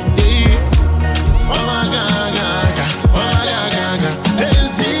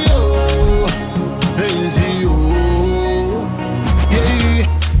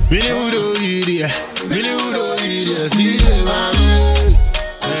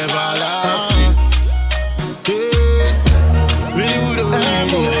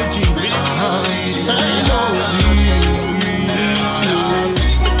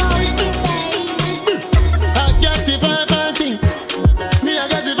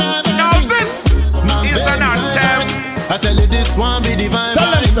 One be divine.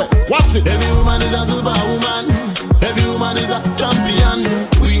 Tell them so. Watch it. Every woman is a superwoman. Every woman is a champion.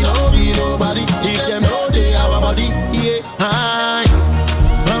 We know be nobody. If them know they have a body. Yeah. Hi.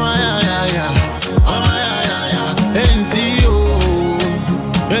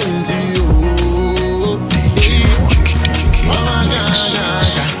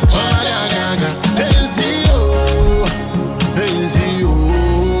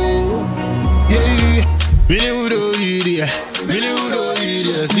 Mini Udo Idia, Mini Udo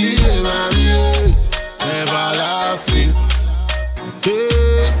Idia, see you, mommy, everlasting.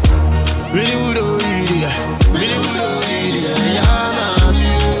 Mini Udo Idia, Mini Udo Idia, yeah, mommy,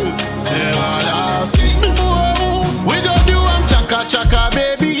 everlasting. We go do am chaka chaka,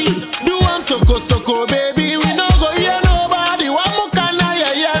 baby. Do am soko soko, baby. We no go hear nobody. Wa mukana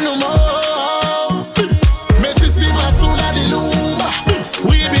ya no more. Messi Masuna di Lumba.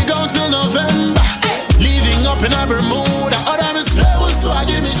 We be gone till November. Living up in a Bermuda. Other me slow, so I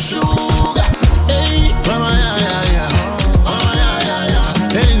give me sugar. Hey, mama ya ya ya. Mama ya ya ya.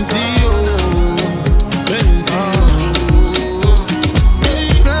 NCO. NCO. Hey,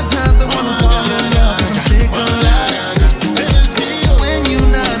 sometimes the woman fall in love. I'm sick of life. When you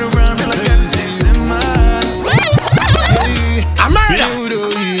not around, all I got is in my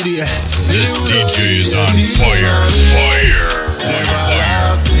This DJ is on fire, fire, fire, fire.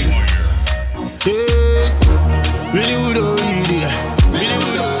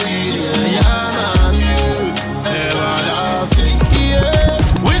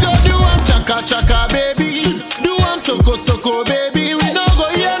 We go do am chaka chaka, baby. Do am soko soko, baby. We no go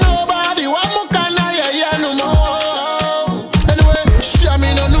hear nobody. Wa mukana ya no more. Anyway, share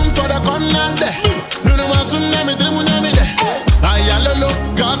me no room for the corner there. No masunna me tribuna me there. Ayalolo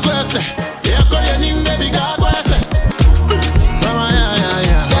ga kwese. Ya ko ya ning baby ga kwese. Mama ya ya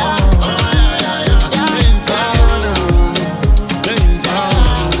ya. Mama ya ya ya.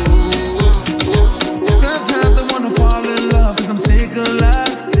 Sometimes I wanna fall in love, cause I'm sick of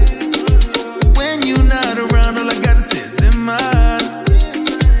lies. When you not around, all I got is tears in my eyes.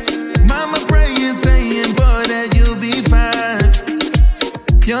 Mama praying, saying, boy, that you'll be fine.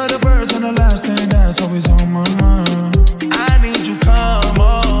 You're the first and the last thing that's always on my mind. I need you come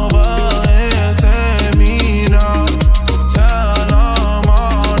over and set me down. Tell them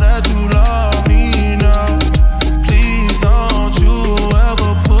all that you love me now. Please don't you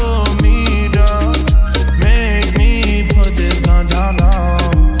ever put me down. Make me put this gun down low.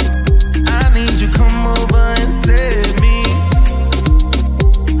 I need you come over and save me.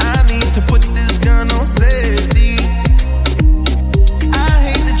 I need to put this gun on safety. I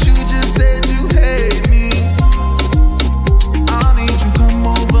hate that you just said you hate me. I need you come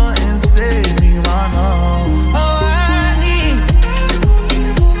over and save me right now. Oh, I need.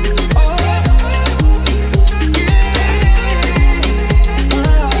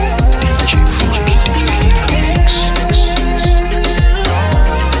 DJ Frankie Mix.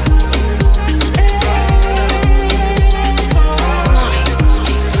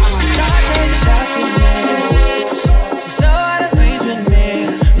 So out of range with me.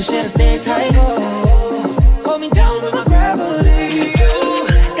 You should have stayed tight, oh. Hold me down with my gravity.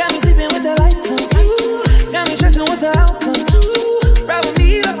 Got me sleeping with the lights on. Got me stressing what's the outcome. Ride with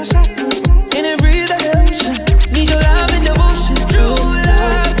me like my shotgun. In and breathe like the ocean. Need your love and devotion. True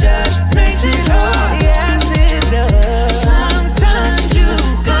love just makes it hard. Yes, it does. Sometimes you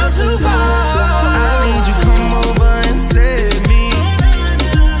go too far. I need you come over and save me.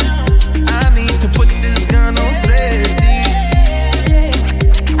 I need to put this gun on safety.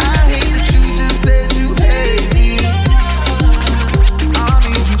 I hate that you just said you hate me. I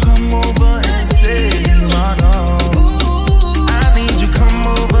need you come over and save me right now. I need you come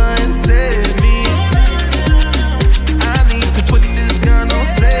over and save me. I need to put this gun on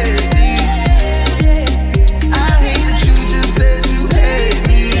safety. I hate that you just said you hate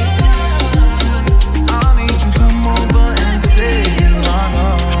me. I need you come over and save me right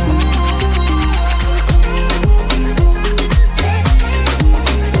now.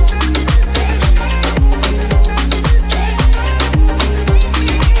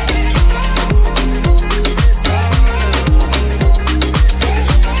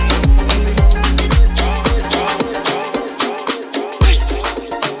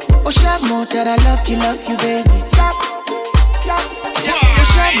 Oh, share more that I love you, baby. Oh,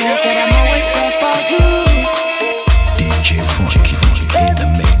 share more that I'm always there for you. DJ Frankie in the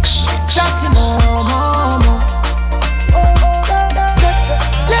mix. Shouting more, more, more.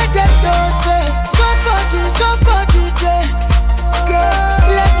 Let them know say somebody there.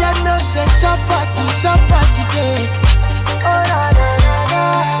 Let them know say somebody there.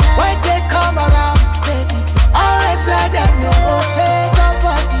 When they come around, baby, always let them know say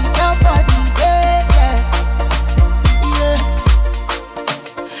somebody there. Yeah.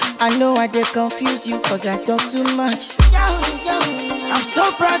 I know I did confuse you cause I talk too much. I'm so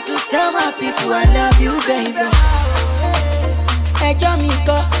proud to tell my people I love you, baby. Ẹjọ́ mi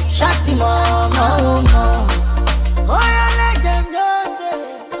kọ́, ṣáàtì mọ́. Oh, yeah, let them know, say,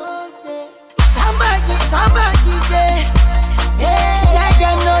 somebody there. Yeah, let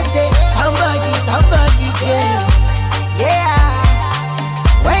them know, say, somebody yeah. Yeah.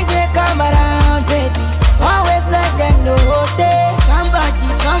 When they come around, baby, always let them know, say somebody,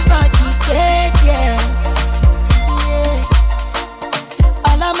 yeah.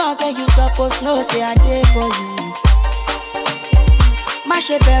 All I'm okay, you supposed know, say I did for you. My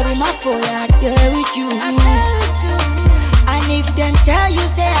shepherd, my fool, I dare with you. And if them tell you,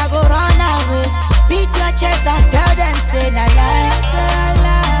 say I go run away, beat your chest and tell them, say la la.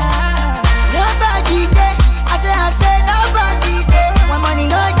 Nobody there, I say nobody there. My money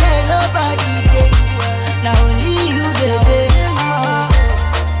no there, nobody there. Now only you, baby.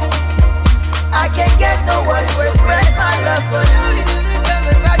 I can't get no words to express my love for you.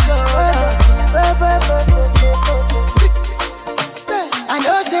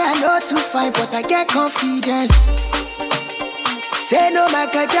 I know too fine, but I get confidence. Say no,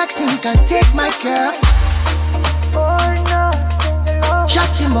 Michael Jackson can take my girl. Shut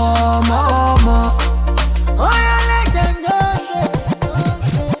him more. Oh, I let them know, say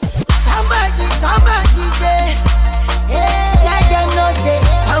somebody there. Yeah, let them know, say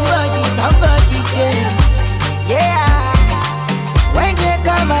somebody there. Yeah, when they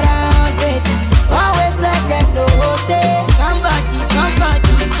come around, baby, always let them know, say somebody.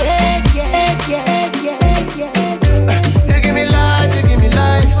 You give me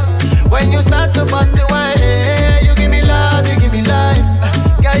life. When you start to bust the wine, you give me love, you give me life.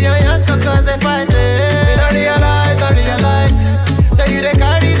 Get your hands cause they fight it. I realize. So you they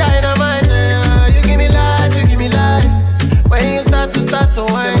carry dynamite. You give me life. When you start to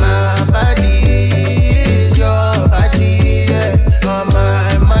wine, my body is your body, yeah. All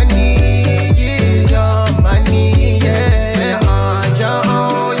my money is your money, yeah. On your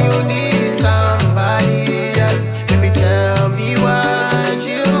own, you need somebody, yeah. Baby, tell me what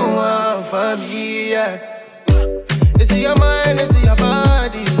you want from me, yeah. Is it your mind, is it your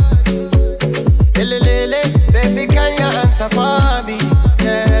body? Baby, can you answer for me,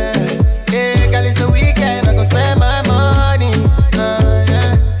 yeah. Yeah, girl, it's the weekend, I go spend my money,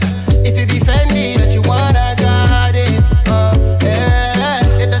 yeah. If you be Fendi that you want, I got it,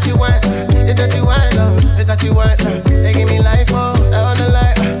 yeah. It that you want, it that you want, they give me life, oh. I wanna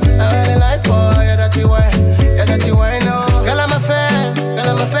life, oh. Yeah, that you want, oh. Girl, I'm a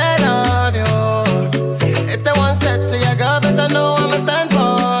fan of you. If they want step to your girl, better know I'ma stand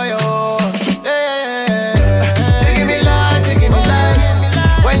for you. Yeah. You give me life.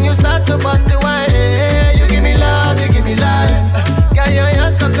 When you start to bust the wine, you give me love, you give me life. Get your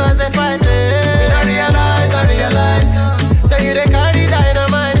hands cause they fight it. I realize. So you they carry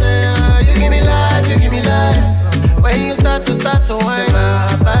dynamite. You give me life. When you start to wine,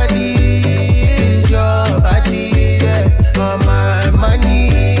 my body is your body, yeah. All my money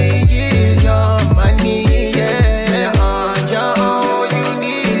is your money, yeah. On your own, you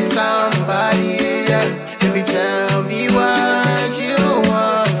need somebody, yeah. Baby, tell me what you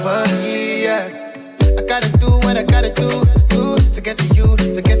want from me, yeah. I gotta do what I gotta do to get to you.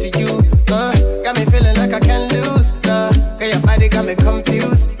 Got me feeling like I can't lose, Cause your body got me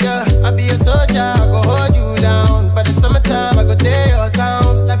confused, yeah. I'll be a soldier, I go hold you down. For the summertime, I go day your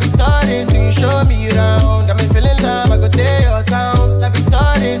town. La Victoria, so you show me around. Got me feeling time, I go day your town. La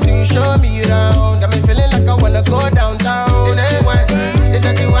Victoria, so you show me around. Got me feeling like I wanna go downtown. It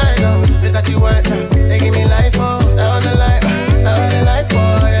that you want, they give me life, oh. I wanna life,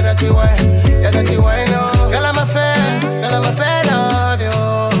 oh. Yeah, that you want, oh. Girl, I'm a fan of you.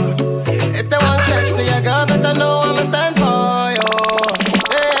 If they want sex to your girl, better know I'ma stand for you.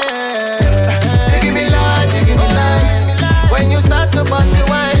 Yeah. You give me life. When you start to bust the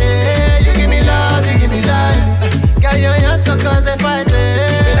wine, you give me love, you give me life. Get your hands cause they fight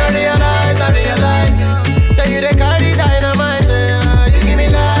it. I realize. So you they carry dynamite. You give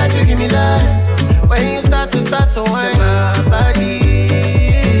me life. When you start to wine, my body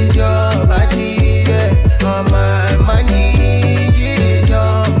is your body, yeah. All my money is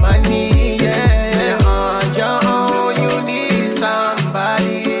your money, yeah. On your own, you need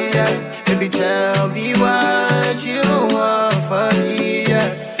somebody, yeah. Baby, tell me what you want from me, yeah.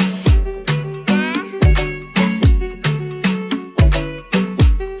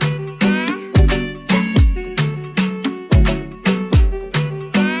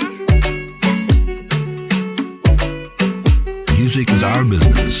 Music is our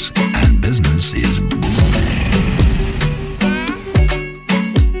business, and business is booming.